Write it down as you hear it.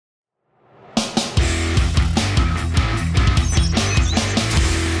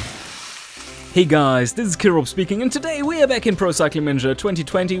Hey guys, this is Kirop speaking, and today we are back in Pro Cycling Manager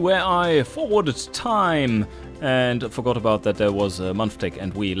 2020, where I forwarded time and forgot about that there was a month tick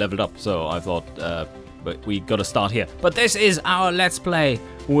and we leveled up, so I thought but we gotta start here. But this is our Let's Play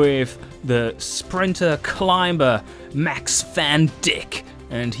with the sprinter climber Max van Dijk,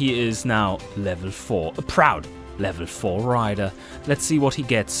 and he is now level 4, a proud level 4 rider. Let's see what he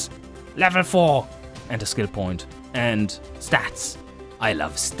gets. Level 4 and a skill point and stats. I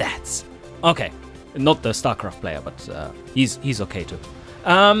love stats. Okay, not the StarCraft player, but he's okay too.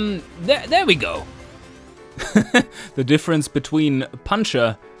 There we go. The difference between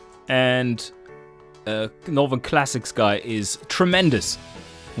Puncher and Northern Classics guy is tremendous.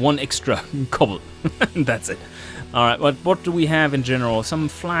 One extra cobble. That's it. All right, what do we have in general? Some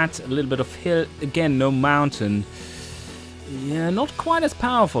flat, a little bit of hill. Again, no mountain. Yeah, not quite as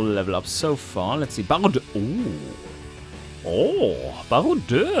powerful level up so far. Let's see. Baroudeur. Oh,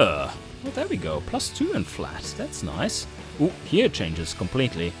 Baroudeur. Oh, there we go. +2 and flat. That's nice. Ooh, here it changes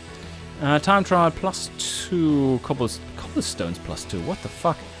completely. Time trial +2. Cobblestones +2. What the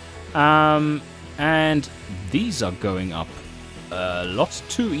fuck? And these are going up a lot,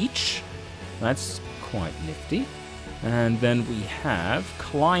 2 each. That's quite nifty. And then we have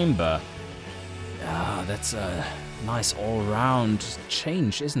Climber. That's a nice all-round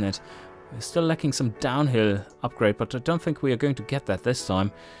change, isn't it? We're still lacking some downhill upgrade, but I don't think we are going to get that this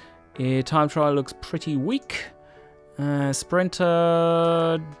time. Time trial looks pretty weak.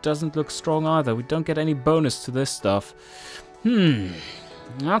 Sprinter doesn't look strong either. We don't get any bonus to this stuff.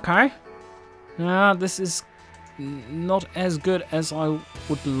 Okay. This is not as good as I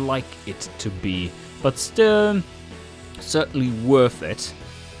would like it to be, but still certainly worth it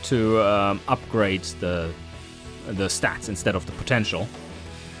to upgrade the stats instead of the potential.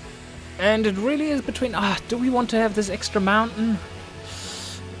 And it really is between... do we want to have this extra mountain?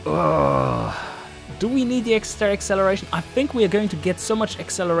 Do we need the extra acceleration? I think we are going to get so much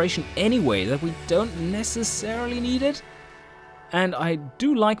acceleration anyway that we don't necessarily need it. And I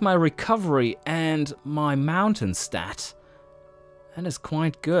do like my recovery and my mountain stat. That is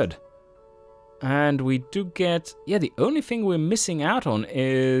quite good. And we do get... yeah, the only thing we're missing out on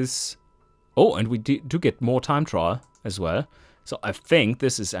is... oh, and we do get more time trial as well. So I think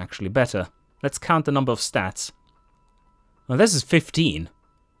this is actually better. Let's count the number of stats. Well, this is 15.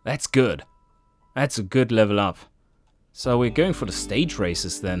 That's good. That's a good level up. So we're going for the stage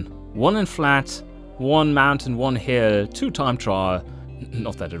races then. 1 in flat, 1 mountain, 1 hill, 2 time trial.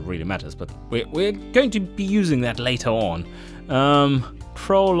 Not that it really matters, but we're going to be using that later on.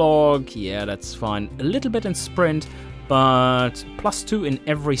 Prologue, yeah, that's fine. A little bit in sprint, but +2 in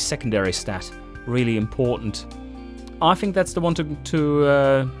every secondary stat. Really important. I think that's the one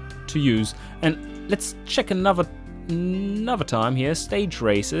to use. And let's check another time here. Stage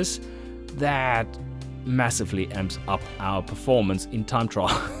races. That massively amps up our performance in time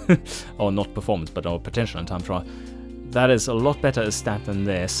trial. Or not performance, but our potential in time trial. That is a lot better a stat than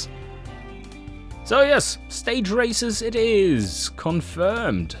this. So yes, stage races it is.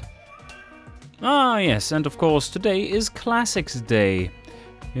 Confirmed. Yes, and of course today is Classics Day.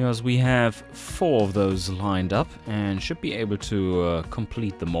 Because we have 4 of those lined up and should be able to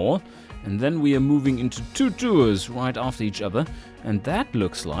complete them all. And then we are moving into 2 tours right after each other. And that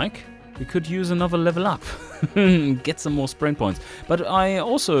looks like we could use another level up. Get some more sprint points. But I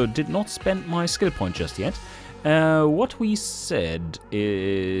also did not spend my skill point just yet. What we said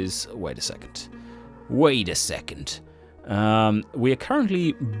is... wait a second. We are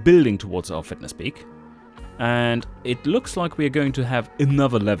currently building towards our fitness peak. And it looks like we are going to have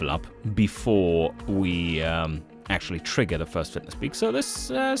another level up before we actually trigger the first fitness peak. So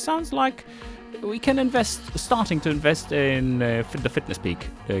this sounds like we can starting to invest in the fitness peak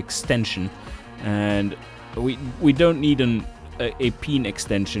extension. And we don't need a peen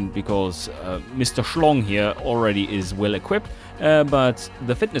extension because Mr. Schlong here already is well equipped. But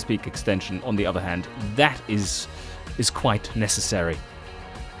the fitness peak extension, on the other hand, that is quite necessary.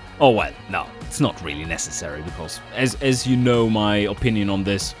 Oh well, no, it's not really necessary because, as you know my opinion on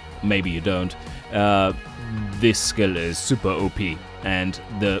this, maybe you don't, this skill is super OP, and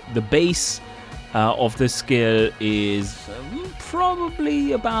the base of this skill is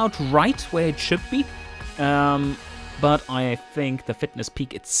probably about right where it should be, but I think the fitness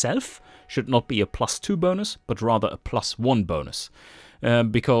peak itself should not be a +2 bonus, but rather a +1 bonus,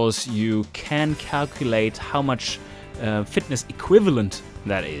 because you can calculate how much fitness equivalent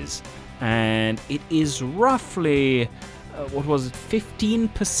that is, and it is roughly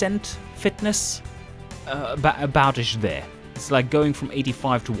 15% fitness, about-ish there. It's like going from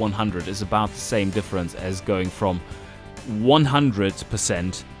 85 to 100 is about the same difference as going from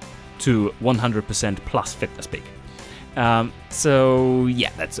 100% to 100% plus fitness peak. So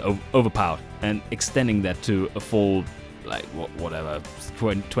yeah, that's overpowered, and extending that to a full, like, whatever,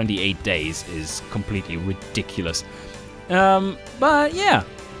 28 days is completely ridiculous. But yeah,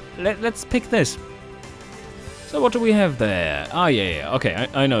 let's pick this. So what do we have there? Ah, yeah, okay,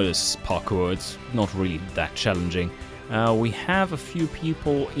 I know this parkour, it's not really that challenging. We have a few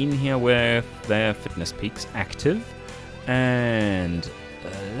people in here with their fitness peaks active, and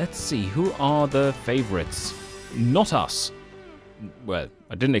let's see, who are the favorites? Not us. Well,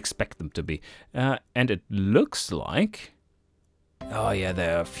 I didn't expect them to be. And it looks like... Oh yeah,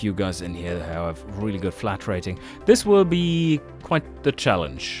 there are a few guys in here who have really good flat rating. This will be quite the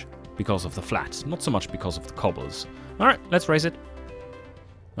challenge because of the flats, not so much because of the cobbles. Alright, let's race it.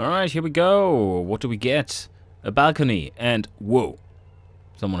 Alright, here we go. What do we get? A balcony, and whoa.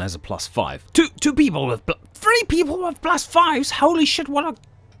 Someone has a +5. Two people with... 3 people with +5s? Holy shit, what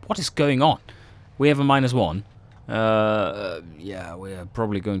is going on? We have a -1. Yeah, we're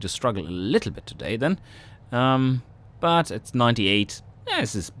probably going to struggle a little bit today then. But it's 98.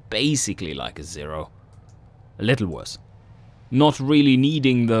 This is basically like a 0. A little worse. Not really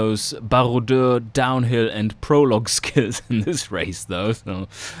needing those baroudeur, downhill and prologue skills in this race though, so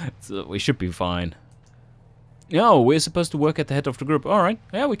we should be fine. No, we're supposed to work at the head of the group. Alright,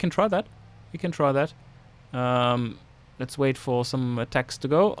 yeah, we can try that. We can try that. Let's wait for some attacks to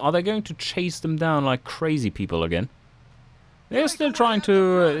go. Are they going to chase them down like crazy people again? They're still trying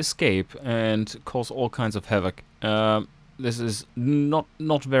to escape and cause all kinds of havoc. This is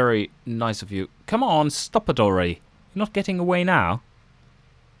not very nice of you. Come on, stop it already. You're not getting away now.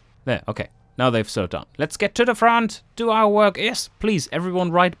 There, okay. Now they've slowed down. Let's get to the front. Do our work. Yes, please,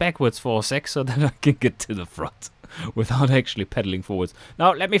 everyone ride backwards for a sec so that I can get to the front without actually pedaling forwards.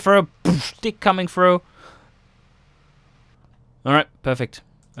 Now, let me through. Dick coming through. Alright, perfect.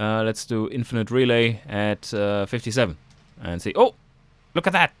 Let's do infinite relay at 57. And see. Oh, look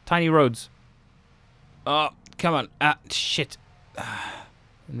at that. Tiny roads. Oh, come on. Ah, shit.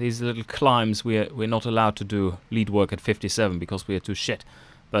 These little climbs, we're not allowed to do lead work at 57 because we are too shit.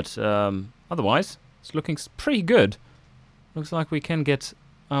 But otherwise, it's looking pretty good. Looks like we can get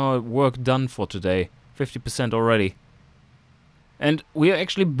our work done for today. 50% already. And we are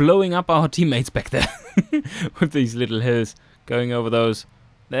actually blowing up our teammates back there with these little hills. Going over those.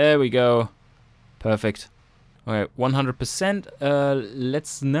 There we go. Perfect. Okay, 100%.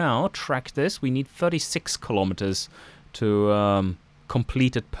 Let's now track this. We need 36 kilometers to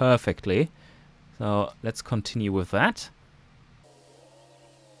complete it perfectly. So let's continue with that.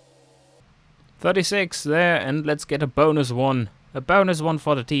 36 there, and let's get a bonus one. A bonus one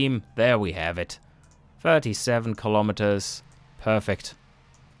for the team. There we have it. 37 kilometers. Perfect.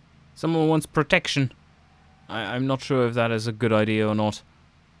 Someone wants protection. I'm not sure if that is a good idea or not.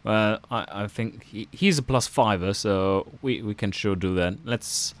 Well, I think he's a +5er, so we can sure do that.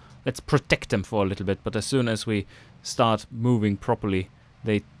 Let's protect them for a little bit, but as soon as we start moving properly,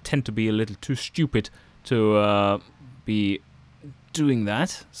 they tend to be a little too stupid to be doing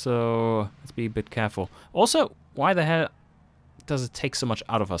that, so let's be a bit careful. Also, why the hell does it take so much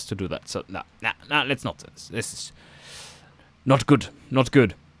out of us to do that? So, nah, let's not do this. This is not good, not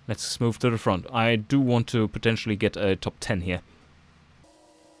good. Let's move to the front. I do want to potentially get a top 10 here.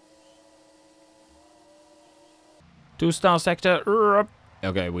 2-star sector.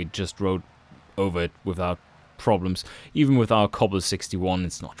 Okay, we just rode over it without problems. Even with our cobble 61,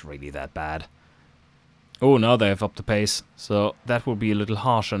 it's not really that bad. Oh, now they have upped the pace, so that will be a little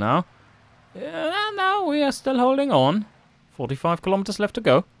harsher now. No, we are still holding on. 45 kilometers left to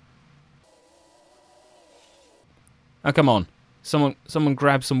go. Oh, come on. Someone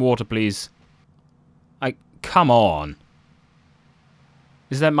grab some water, please. Come on.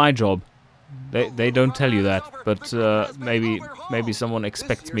 Is that my job? They don't tell you that, but maybe someone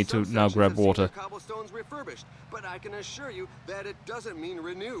expects me to now grab water.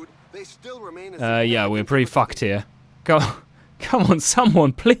 Yeah, we're pretty fucked here. Come on,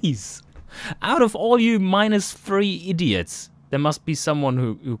 someone, please. Out of all you -3 idiots, there must be someone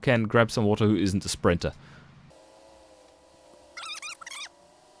who can grab some water who isn't a sprinter.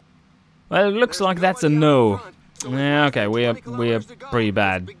 Well, it looks like that's a no. Yeah, okay, we are pretty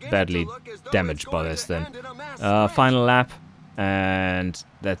badly damaged by this then. Final lap, and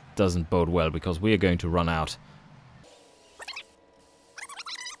that doesn't bode well because we are going to run out.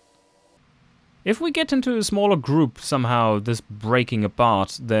 If we get into a smaller group somehow, this breaking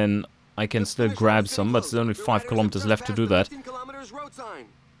apart, then I can still grab some, but there's only 5 kilometers left to do that.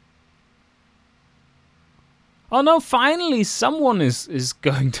 Oh no, finally someone is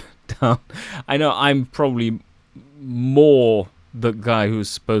going down. I know I'm probably more the guy who's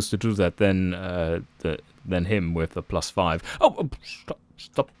supposed to do that than him with the +5. Oh,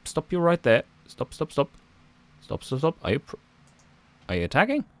 stop! You're right there. Stop! Are you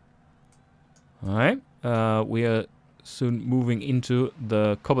attacking? All right. We are soon moving into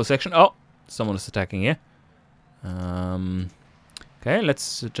the cobble section. Oh, someone is attacking here. Okay,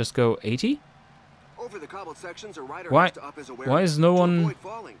 let's just go 80. Why is no one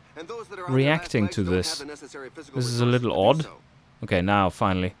reacting to this? This is a little odd. Okay, now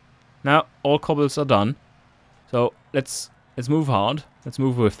finally. Now all cobbles are done. So let's move hard. Let's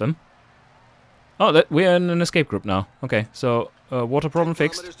move with them. Oh, we're in an escape group now. Okay, so water problem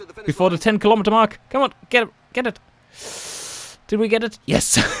fixed. Before the 10-kilometer mark. Come on, get it. Did we get it?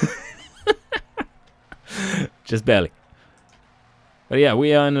 Yes. Just barely. But yeah,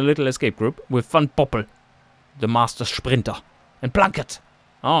 we are in a little escape group with Van Poppel, the master sprinter, and Blanket.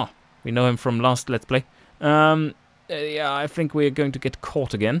 Oh, we know him from last Let's Play. Yeah, I think we're going to get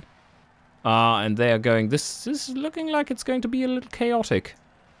caught again. And they are going... This is looking like it's going to be a little chaotic.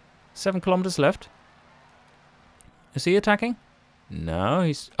 7 kilometers left. Is he attacking? No,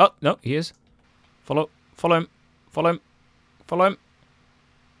 he's... Oh, no, he is. Follow him.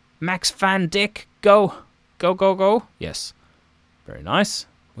 Max Van Dijk, go. Go. Yes. Very nice.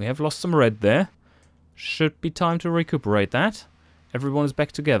 We have lost some red there. Should be time to recuperate that. Everyone is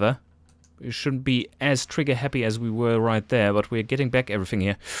back together. We shouldn't be as trigger happy as we were right there, but we're getting back everything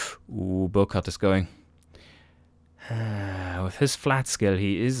here. Ooh, Burkhardt is going. With his flat skill,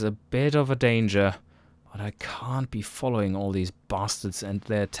 he is a bit of a danger. But I can't be following all these bastards and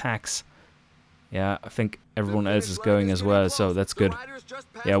their attacks. Yeah, I think everyone else is going as well, so that's good.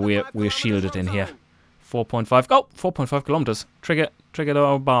 Yeah, we're shielded in here. 4.5. Oh, 4.5 kilometers. Triggered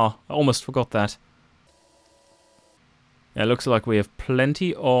our bar. I almost forgot that. Yeah, looks like we have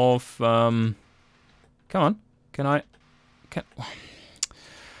plenty of... Come on.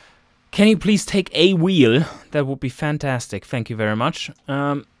 Can you please take a wheel? That would be fantastic. Thank you very much.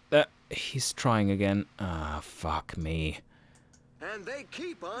 He's trying again. Ah, fuck me. And they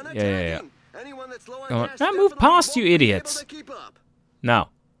keep on attacking. Yeah. Anyone that's low on Come on. cash Now move past, you idiots. up.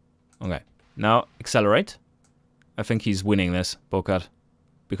 Now. Okay. Now, accelerate. I think he's winning this, Burkhardt.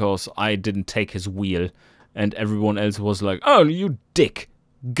 Because I didn't take his wheel. And everyone else was like, oh, you dick.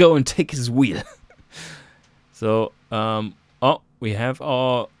 Go and take his wheel. So, oh, we have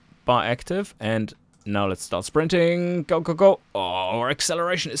our bar active. And now let's start sprinting. Go. Oh, our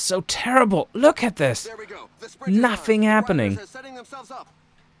acceleration is so terrible. Look at this. There we go. Nothing happening.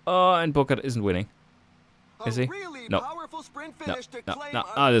 Oh, and Burkhardt isn't winning. Is he? Really No.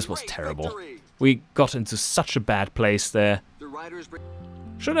 No. This was terrible. Victory. We got into such a bad place there.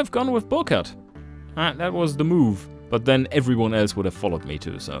 Should have gone with Burkhardt. That was the move. But then everyone else would have followed me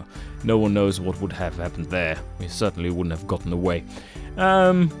too, so no one knows what would have happened there. We certainly wouldn't have gotten away.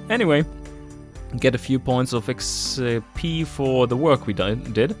 Anyway, get a few points of XP for the work we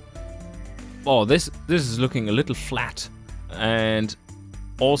did. Oh, this is looking a little flat. And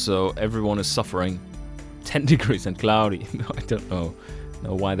also, everyone is suffering. 10 degrees and cloudy. I don't know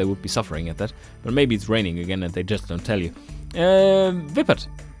why they would be suffering at that. But maybe it's raining again and they just don't tell you. Vippert.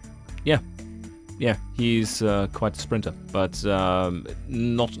 Yeah, he's quite a sprinter, but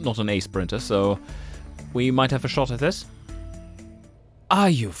not an A sprinter, so we might have a shot at this. Are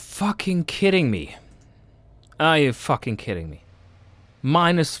you fucking kidding me?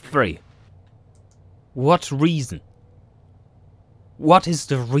 -3. What reason? What is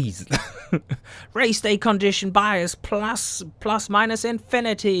the reason? Race day condition bias plus minus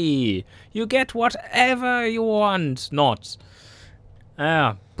infinity. You get whatever you want. Not.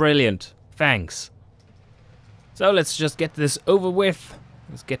 Ah, brilliant. Thanks. So let's just get this over with.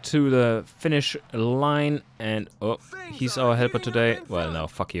 Let's get to the finish line. And oh, he's our helper today. Well, no,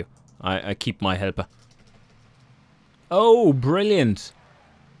 fuck you. I keep my helper. Oh, brilliant.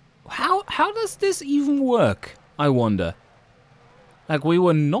 How does this even work? I wonder. Like, we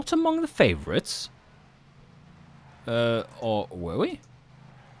were not among the favorites. Or were we?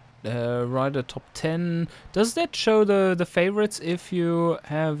 Rider top 10. Does that show the favorites if you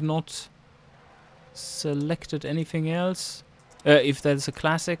have not selected anything else? If that's a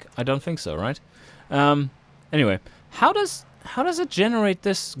classic? I don't think so, right? Anyway, how does it generate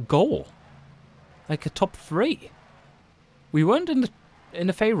this goal? Like a top 3? We weren't in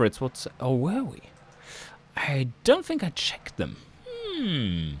the favorites. Oh, were we? I don't think I checked them.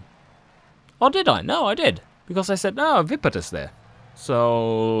 Or did I? No, I did. Because I said, no, Vippert is there.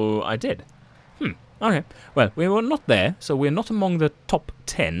 So I did. Okay. Well, we were not there, so we're not among the top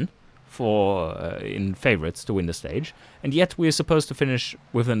 10 for in favorites to win the stage, and yet we're supposed to finish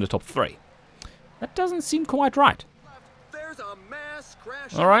within the top 3. That doesn't seem quite right. a mass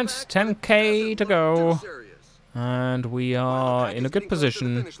crash. Alright, in the back 10k to doesn't look go. too serious. And we While are Dijk in a is good getting close to the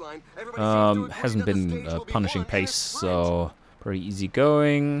position. finish line, everybody seems to agree Hasn't that the been stage will be punishing won in a pace, sprint. so pretty easy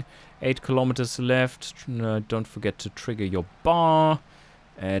going. 8 kilometers left. Don't forget to trigger your bar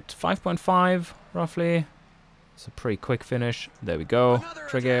at 5.5 roughly. It's a pretty quick finish. There we go. Another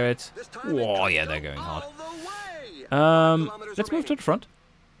Trigger attack. it. This time Oh could yeah, go they're going hard. all the way. 5 kilometers Let's move to remaining. the front.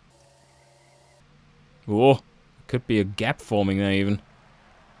 Oh, could be a gap forming there even.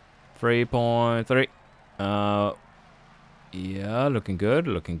 3.3. Yeah, looking good,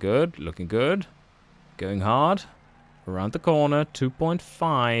 looking good, looking good. Going hard. Around the corner,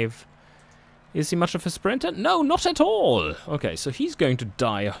 2.5. Is he much of a sprinter? No, not at all. Okay, so he's going to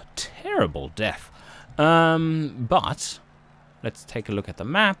die a terrible death. But let's take a look at the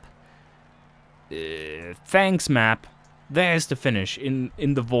map. Thanks, map. There's the finish in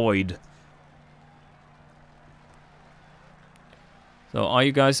the void. So are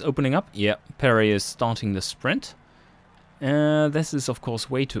you guys opening up? Yeah, Perry is starting the sprint. This is of course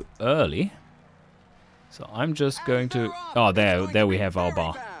way too early. So I'm just going to... Oh, there we have our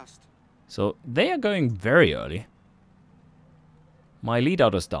bar. So they are going very early. My lead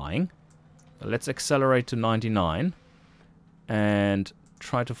out is dying. Let's accelerate to 99. And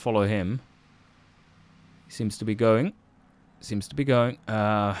try to follow him. He seems to be going. Seems to be going.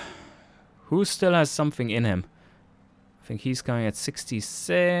 Who still has something in him? I think he's going at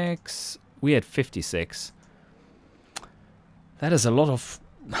 66. We had 56. That is a lot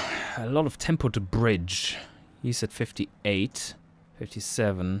of tempo to bridge. He's at 58,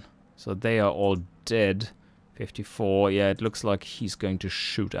 57. So they are all dead. 54. Yeah, it looks like he's going to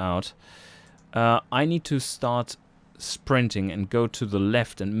shoot out. I need to start sprinting and go to the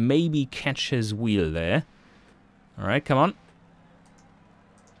left and maybe catch his wheel there. All right, come on.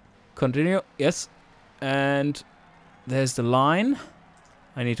 Continue. Yes. And there's the line.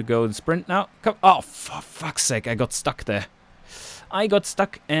 I need to go and sprint now. Come. Oh, for fuck's sake, I got stuck there. I got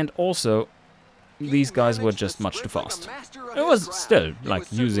stuck, and also these guys were just much too fast. It was still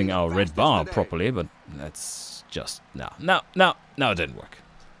like using our red bar properly, but that's just no, it didn't work.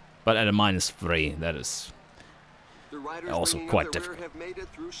 But at a -3, that is also quite difficult.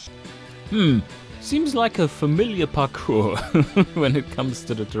 Seems like a familiar parkour when it comes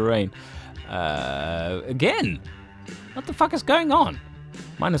to the terrain. Again, what the fuck is going on?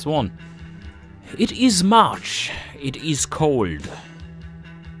 -1. It is March. It is cold.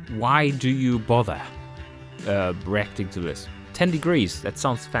 Why do you bother reacting to this? 10 degrees. That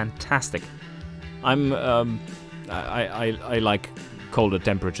sounds fantastic. I like colder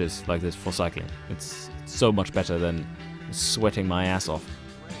temperatures like this for cycling. It's so much better than sweating my ass off.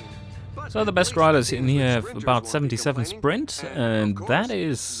 So the best riders in here have about 77 sprint, and that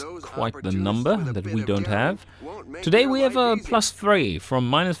is quite the number that we don't have. Today we have a +3, from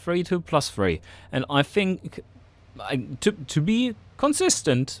 -3 to +3, and I think, to be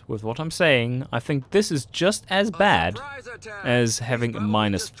consistent with what I'm saying, I think this is just as bad as having a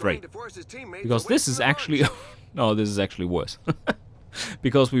 -3, because this is actually, no, this is actually worse,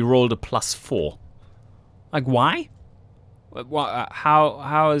 because we rolled a +4. Like, why?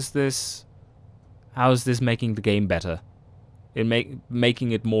 How is this? How is this making the game better?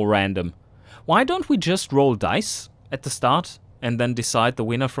 Making it more random. Why don't we just roll dice at the start and then decide the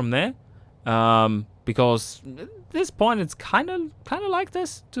winner from there? Because at this point it's kind of like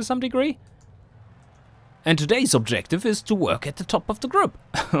this to some degree. And today's objective is to work at the top of the group.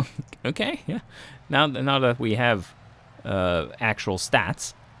 Okay, yeah. Now that we have actual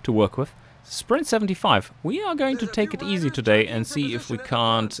stats to work with. Sprint 75. We are going to take it easy today and see if we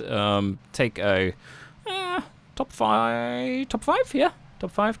can't take a top 5. Top 5, yeah.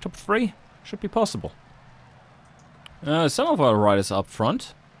 Top 5, top 3 should be possible. Some of our riders are up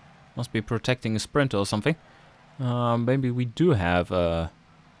front. Must be protecting a sprinter or something. Maybe we do have a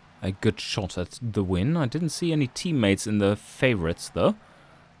good shot at the win. I didn't see any teammates in the favorites though.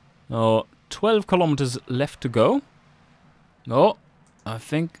 Oh, 12 kilometers left to go. Oh, I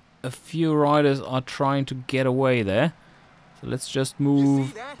think a few riders are trying to get away there. So let's just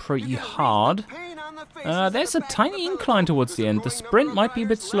move pretty hard. There's a tiny incline towards the end. The sprint might be a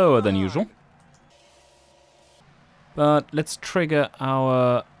bit slower than usual. But let's trigger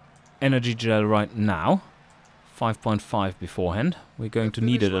our energy gel right now. 5.5 beforehand. We're going to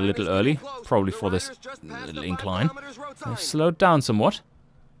need it a little early, probably for this little incline. I've slowed down somewhat.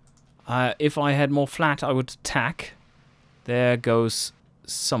 If I had more flat, I would attack. There goes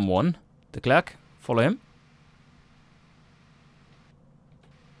someone. De Klerk, follow him.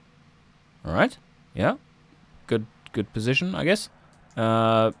 Alright, yeah. Good position, I guess.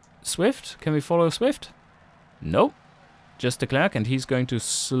 Swift, can we follow Swift? Nope. just de Klerk, and he's going to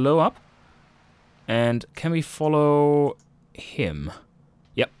slow up. And can we follow him?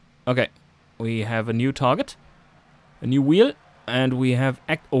 Yep. Okay. We have a new target, a new wheel, and we have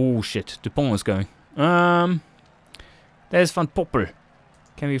oh shit, Dupont is going. There's Van Poppel.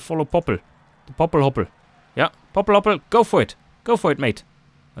 Can we follow Poppel? The Poppel Hoppel. Yeah, Poppel Hoppel, go for it. Go for it, mate.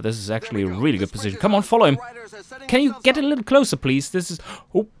 Oh, this is actually a really good position. Come on, follow him. Can you get a little closer, please? This is...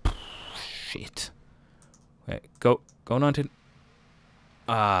 Oh, shit. Wait, go 19.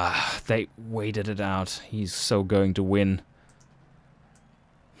 Ah, they waited it out. He's so going to win.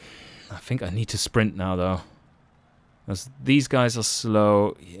 I think I need to sprint now, though. Because these guys are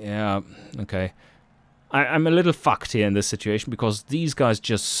slow. Yeah, okay. I'm a little fucked here in this situation because these guys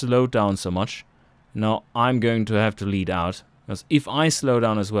just slowed down so much. Now I'm going to have to lead out. Because if I slow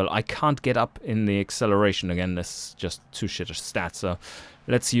down as well, I can't get up in the acceleration again. That's just too shit a stat. So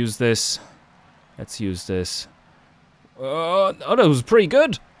let's use this. Let's use this. Oh, that was pretty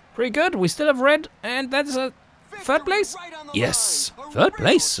good. Pretty good. We still have red. And that's a third place? Yes. Third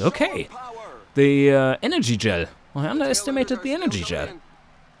place. Okay. The energy gel. I underestimated the energy gel.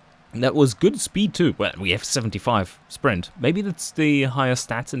 That was good speed too. Well, we have 75 sprint. Maybe that's the higher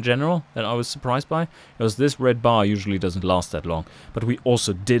stats in general that I was surprised by. Because this red bar usually doesn't last that long. But we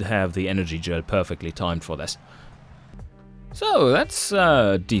also did have the energy gel perfectly timed for this. So that's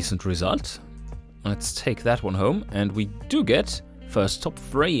a decent result. Let's take that one home. And we do get first top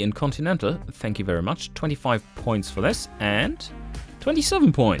 3 in Continental. Thank you very much. 25 points for this. And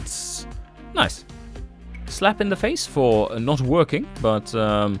 27 points. Nice. Slap in the face for not working. But...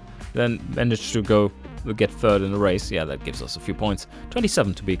 then managed to get third in the race. Yeah, that gives us a few points.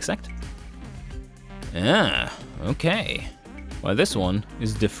 27 to be exact. Ah, okay. Well, this one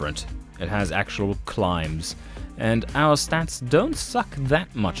is different. It has actual climbs. And our stats don't suck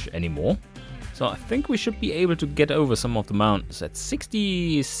that much anymore. So I think we should be able to get over some of the mountains. At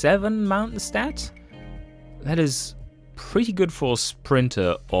 67 mountain stats? That is pretty good for a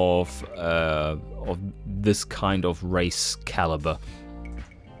sprinter of this kind of race caliber.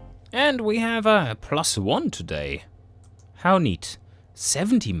 And we have a +1 today. How neat.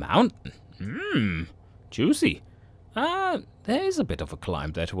 70 mountain. Juicy. There is a bit of a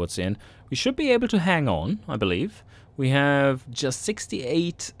climb there towards the end. We should be able to hang on, I believe. We have just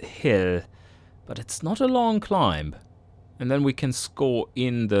 68 hill, but it's not a long climb. And then we can score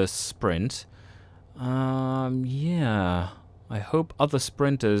in the sprint. Yeah. I hope other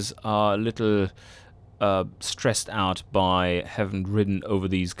sprinters are a little... stressed out by having ridden over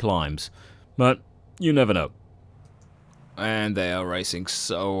these climbs. But you never know. And they are racing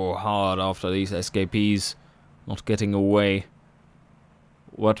so hard after these escapees. Not getting away.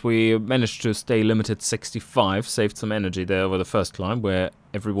 What we managed to stay limited 65. Saved some energy there over the first climb where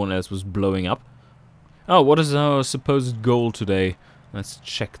everyone else was blowing up. Oh, what is our supposed goal today? Let's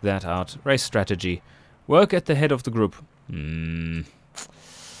check that out. Race strategy. Work at the head of the group.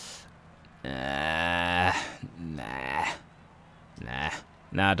 Nah,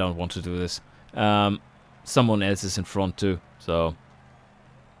 I don't want to do this. Someone else is in front too, so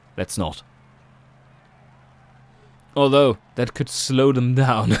let's not. Although that could slow them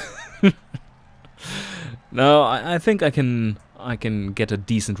down. No, I think I can get a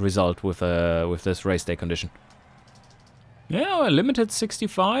decent result with this race day condition. Yeah, a limited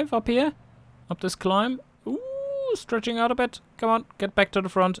 65 up here, up this climb. Ooh, stretching out a bit. Come on, get back to the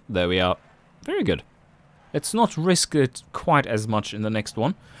front. There we are. Very good. Let's not risk it quite as much in the next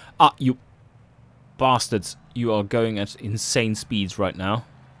one. Ah, you bastards. You are going at insane speeds right now.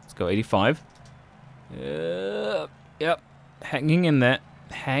 Let's go 85. Yep. Hanging in there.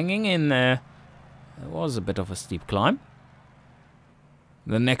 Hanging in there. It was a bit of a steep climb.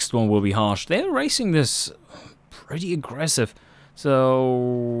 The next one will be harsh. They're racing this pretty aggressive.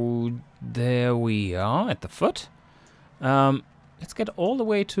 So there we are at the foot. Let's get all the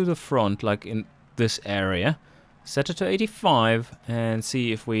way to the front, like in this area. Set it to 85 and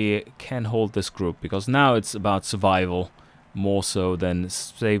see if we can hold this group. Because now it's about survival more so than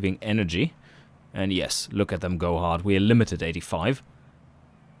saving energy. And yes, look at them go hard. We are limited 85.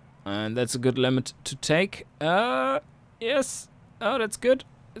 And that's a good limit to take. Yes. Oh, that's good.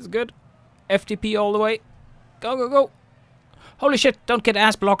 It's good. FTP all the way. Go, go, go. Holy shit, don't get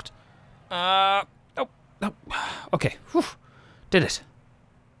ass blocked. Oh. Okay. Whew. Did it.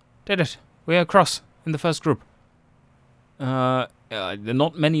 Did it. We are across in the first group. Not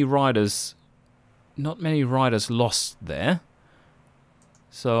many riders lost there.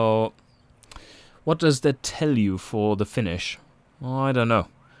 So, what does that tell you for the finish? Oh, I don't know.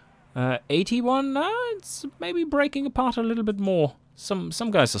 81? It's maybe breaking apart a little bit more. Some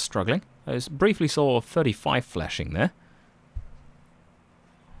guys are struggling. I briefly saw 35 flashing there.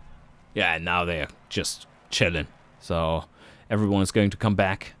 Yeah, now they're just chilling. So everyone is going to come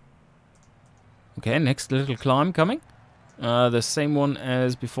back. Okay, next little climb coming. The same one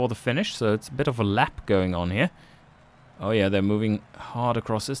as before the finish, so it's a bit of a lap going on here. Oh yeah, they're moving hard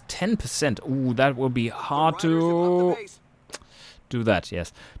across this. 10%. Ooh, that will be hard to do that,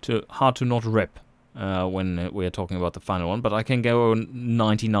 yes. Hard to not rip when we're talking about the final one, but I can go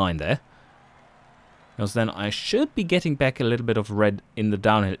 99 there. Because then I should be getting back a little bit of red in the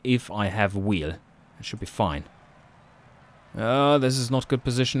downhill if I have a wheel. It should be fine. This is not good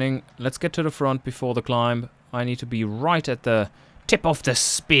positioning. Let's get to the front before the climb. I need to be right at the tip of the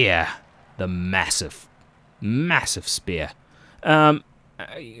spear. The massive spear.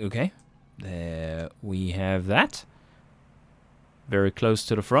 Okay. There we have that. Very close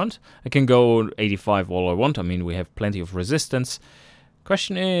to the front. I can go 85 all I want. I mean, we have plenty of resistance.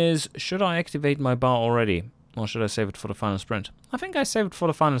 Question is, should I activate my bar already? Or should I save it for the final sprint? I think I save it for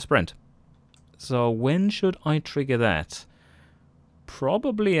the final sprint. So when should I trigger that?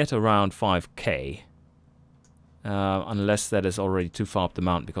 Probably at around 5k. Unless that is already too far up the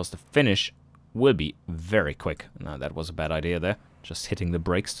mountain, because the finish will be very quick. Now that was a bad idea there. Just hitting the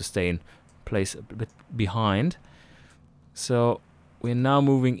brakes to stay in place a bit behind. So we're now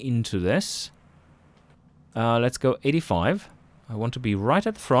moving into this. Let's go 85. I want to be right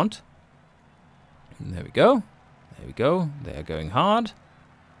at the front. And there we go. There we go. They're going hard.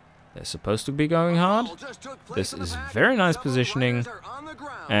 They're supposed to be going hard. This is very nice positioning.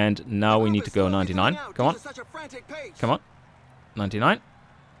 And now we need to go 99. Come on. Come on. 99.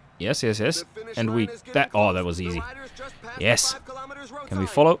 Yes, yes, yes. And we... Oh, that was easy. Yes. Can we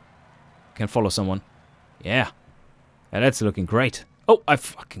follow? Can follow someone. Yeah. Yeah, that's looking great. Oh, I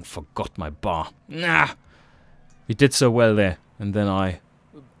fucking forgot my bar. Nah. We did so well there. And then I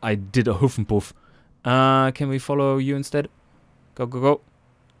did a hoof and poof. Can we follow you instead? Go, go, go.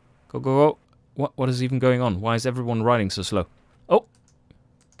 Go, go, go. What is even going on? Why is everyone riding so slow? Oh.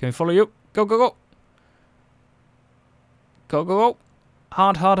 Can we follow you? Go, go, go. Go, go, go.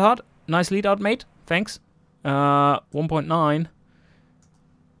 Hard, hard, hard. Nice lead out, mate. Thanks.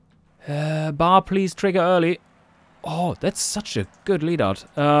 1.9. Bar, please trigger early. Oh, that's such a good lead out.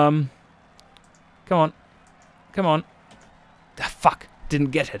 Come on. Come on. Ah, fuck.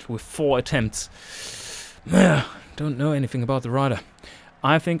 Didn't get it with 4 attempts. Don't know anything about the rider.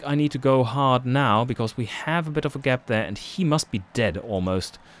 I think I need to go hard now because we have a bit of a gap there and he must be dead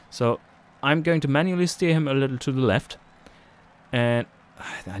almost. So I'm going to manually steer him a little to the left. And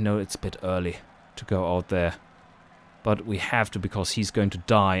I know it's a bit early to go out there. But we have to because he's going to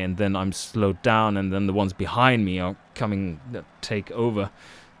die and then I'm slowed down and then the ones behind me are coming to take over.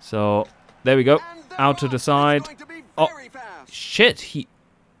 So there we go. Out to the side. Oh, shit. He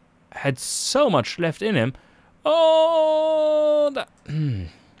had so much left in him. Oh, that...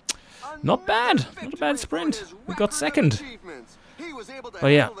 Not bad. Not a bad sprint. We got second. But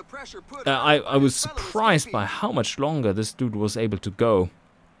yeah, I was surprised by how much longer this dude was able to go.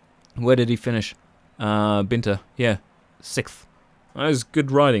 Where did he finish? Binter. Yeah, 6th. That was good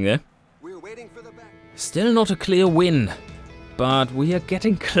riding there. Still not a clear win. But we are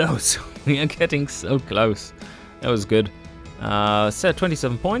getting close. We are getting so close. That was good. Set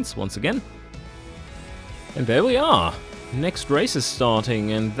 27 points once again. And there we are. Next race is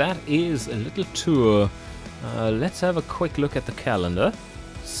starting, and that is a little tour. Let's have a quick look at the calendar,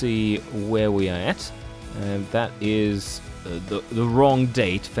 see where we are at. That is the wrong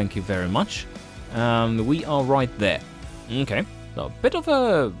date, thank you very much. We are right there. Okay, so a bit of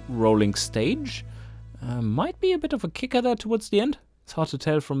a rolling stage. Might be a bit of a kicker there towards the end. It's hard to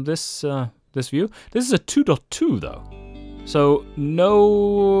tell from this this view. This is a 2.2 though. So,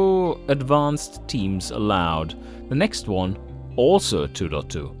 no advanced teams allowed. The next one, also a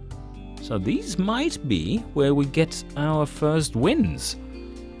 2.2. So these might be where we get our first wins.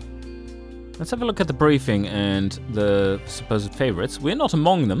 Let's have a look at the briefing and the supposed favorites. We're not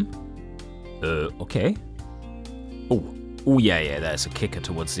among them. Okay. Oh, yeah, there's a kicker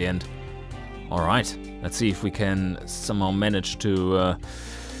towards the end. Alright, let's see if we can somehow manage to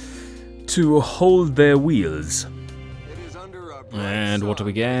hold their wheels. And what do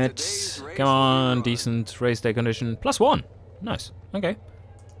we get? Come on, decent race day condition. +1. Nice. Okay.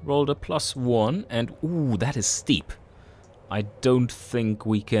 Rolled a +1 and ooh, that is steep. I don't think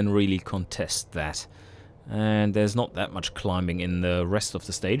we can really contest that. And there's not that much climbing in the rest of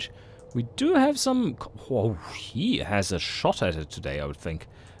the stage. We do have some... Whoa, he has a shot at it today, I would think.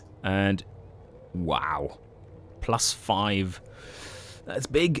 And wow. +5. That's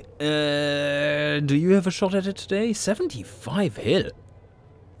big. Do you have a shot at it today? 75 hill.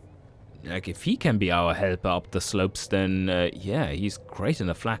 Like, if he can be our helper up the slopes, then, yeah, he's great in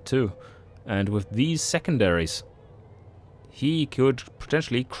the flat, too. And with these secondaries, he could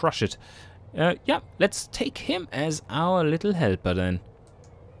potentially crush it. Yeah, let's take him as our little helper, then.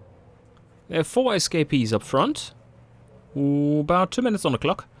 There are 4 escapees up front. Ooh, about 2 minutes on the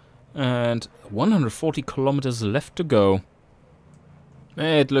clock. And 140 kilometers left to go.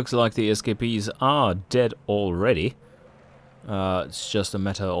 It looks like the escapees are dead already. It's just a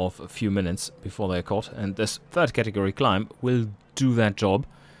matter of a few minutes before they're caught. And this 3rd category climb will do that job.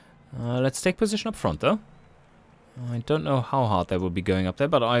 Let's take position up front, though. I don't know how hard they will be going up there,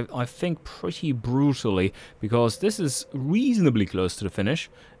 but I think pretty brutally, because this is reasonably close to the finish.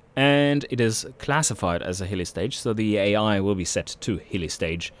 And it is classified as a hilly stage, so the AI will be set to hilly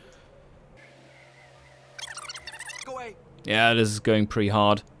stage. Go away. Yeah, this is going pretty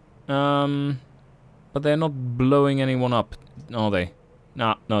hard. But they're not blowing anyone up, are they?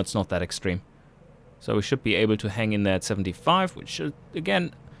 No, it's not that extreme. So we should be able to hang in there at 75, which should,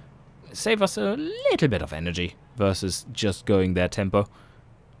 again, save us a little bit of energy versus just going their tempo.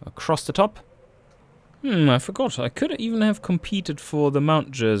 Across the top. I forgot. I could even have competed for the Mount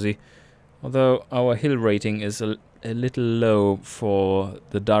jersey. Although our hill rating is a little low for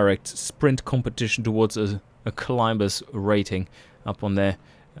the direct sprint competition towards a climber's rating up on there.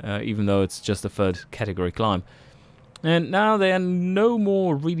 Even though it's just a 3rd category climb. And now there are no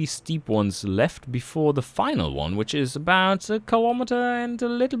more really steep ones left before the final one, which is about 1 kilometer and a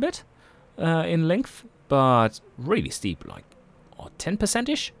little bit in length. But really steep, like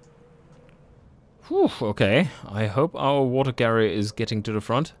 10%-ish? Whew, okay, I hope our water carrier is getting to the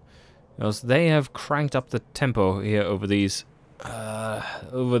front, because they have cranked up the tempo here over these,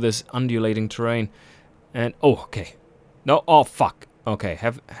 over this undulating terrain. And, oh, okay. No, oh, fuck. Okay,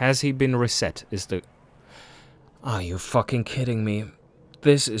 has he been reset, is the... Are you fucking kidding me?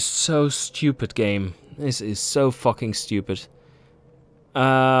 This is so stupid, game. This is so fucking stupid.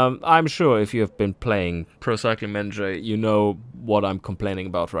 I'm sure if you have been playing Pro Cycling Manager, you know what I'm complaining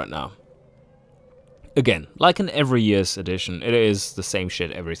about right now. Again, like in every year's edition, it is the same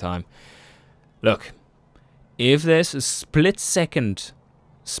shit every time. Look, if there's a split-second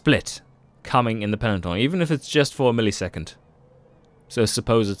split coming in the peloton, even if it's just for a millisecond, so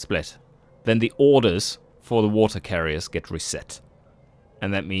supposed split, then the orders for the water carriers get reset.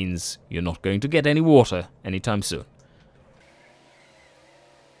 And that means you're not going to get any water anytime soon.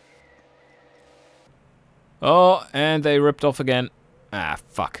 Oh, and they ripped off again. Ah,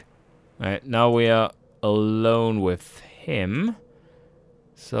 fuck. Alright, now we are alone with him.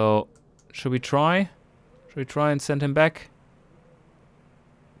 So, should we try? Should we try and send him back?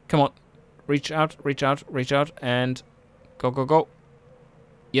 Come on. Reach out, reach out, reach out, and go, go, go.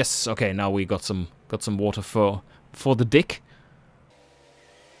 Yes, okay, now we got some water for the Dijk.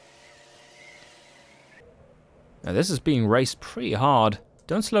 Now this is being raced pretty hard.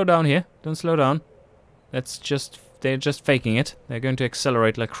 Don't slow down here. Don't slow down. They're just faking it. They're going to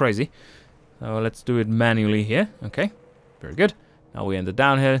accelerate like crazy. So let's do it manually here. Okay, very good. Now we're in the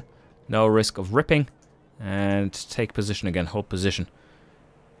downhill. No risk of ripping. And take position again. Hold position.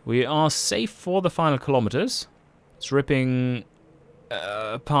 We are safe for the final kilometers. It's ripping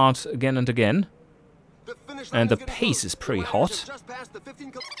apart again and again. And the pace is pretty hot.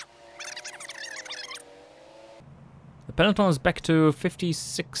 The peloton is back to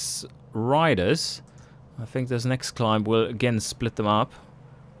 56 riders. I think this next climb will again split them up.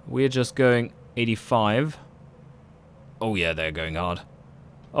 We're just going 85. Oh yeah, they're going hard.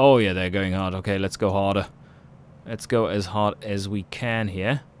 Oh yeah, they're going hard. Okay, let's go harder. Let's go as hard as we can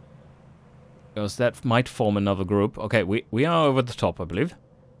here. Because that might form another group. Okay, we are over the top, I believe.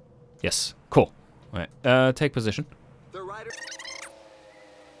 Yes, cool. All right, take position.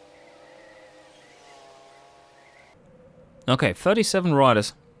 Okay, 37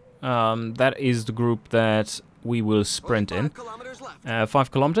 riders. That is the group that we will sprint in.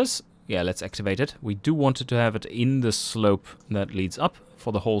 5 kilometers. Yeah, let's activate it. We do want it to have it in the slope that leads up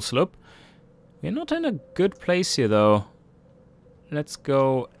for the whole slope. We're not in a good place here, though. Let's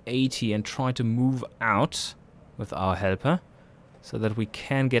go 80 and try to move out with our helper so that we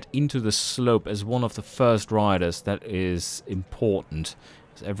can get into the slope as one of the first riders. That is important,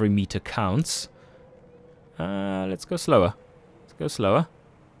 because every meter counts. Let's go slower. Let's go slower.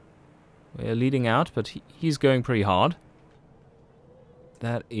 We're leading out, but he's going pretty hard.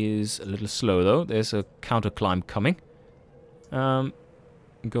 That is a little slow, though. There's a counter climb coming. Go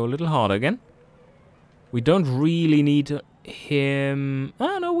a little harder again. We don't really need him.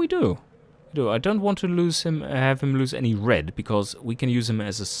 Ah, no, we do. I don't want to lose him, have him lose any red, because we can use him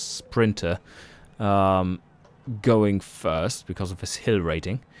as a sprinter going first because of his hill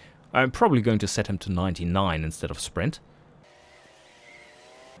rating. I'm probably going to set him to 99 instead of sprint.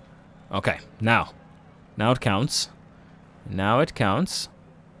 Okay, now it counts. Now it counts.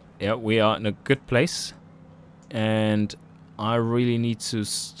 Yeah, we are in a good place. And I really need to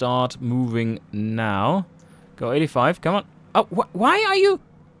start moving now. Go 85, come on. Oh, why are you...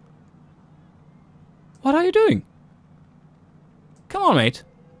 What are you doing? Come on, mate.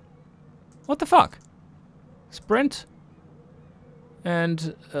 What the fuck? Sprint.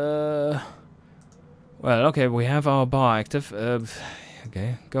 And, well, okay, we have our bar active.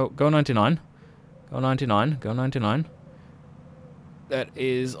 Okay, go 99. Go 99, go 99. That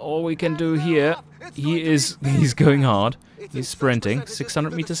is all we can do here. He's going hard. He's sprinting.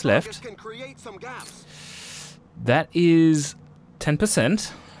 600 meters left. That is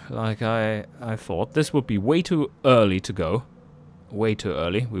 10%, like I thought. This would be way too early to go. Way too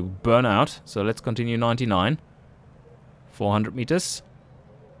early. We will burn out. So let's continue 99. 400 meters.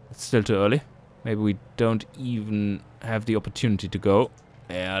 It's still too early. Maybe we don't even have the opportunity to go.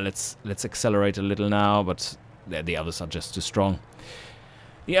 Yeah, let's accelerate a little now, but the others are just too strong.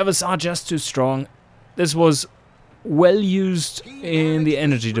 The others are just too strong. This was well used in the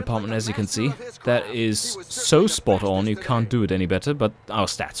energy department, as you can see. That is so spot on, you can't do it any better, but our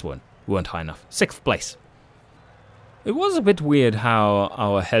stats weren't high enough. 6th place. It was a bit weird how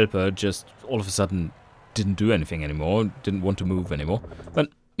our helper just all of a sudden didn't do anything anymore, didn't want to move anymore. But,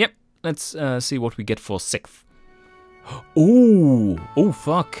 yep, let's see what we get for 6th. Oh,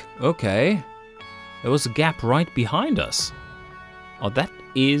 fuck. Okay. There was a gap right behind us. Oh, that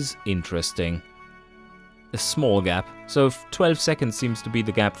is interesting. A small gap. So 12 seconds seems to be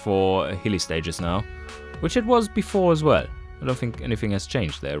the gap for hilly stages now, which it was before as well. I don't think anything has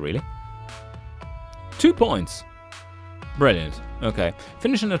changed there, really. 2 points. Brilliant. Okay.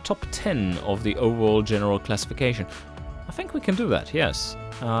 Finish in the top 10 of the overall general classification. I think we can do that, yes.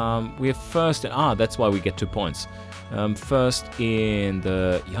 We're first... that's why we get 2 points. First in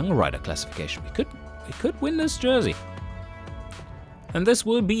the young rider classification. We could win this jersey. And this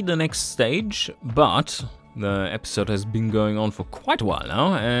will be the next stage, but the episode has been going on for quite a while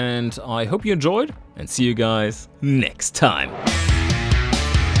now, and I hope you enjoyed, and see you guys next time.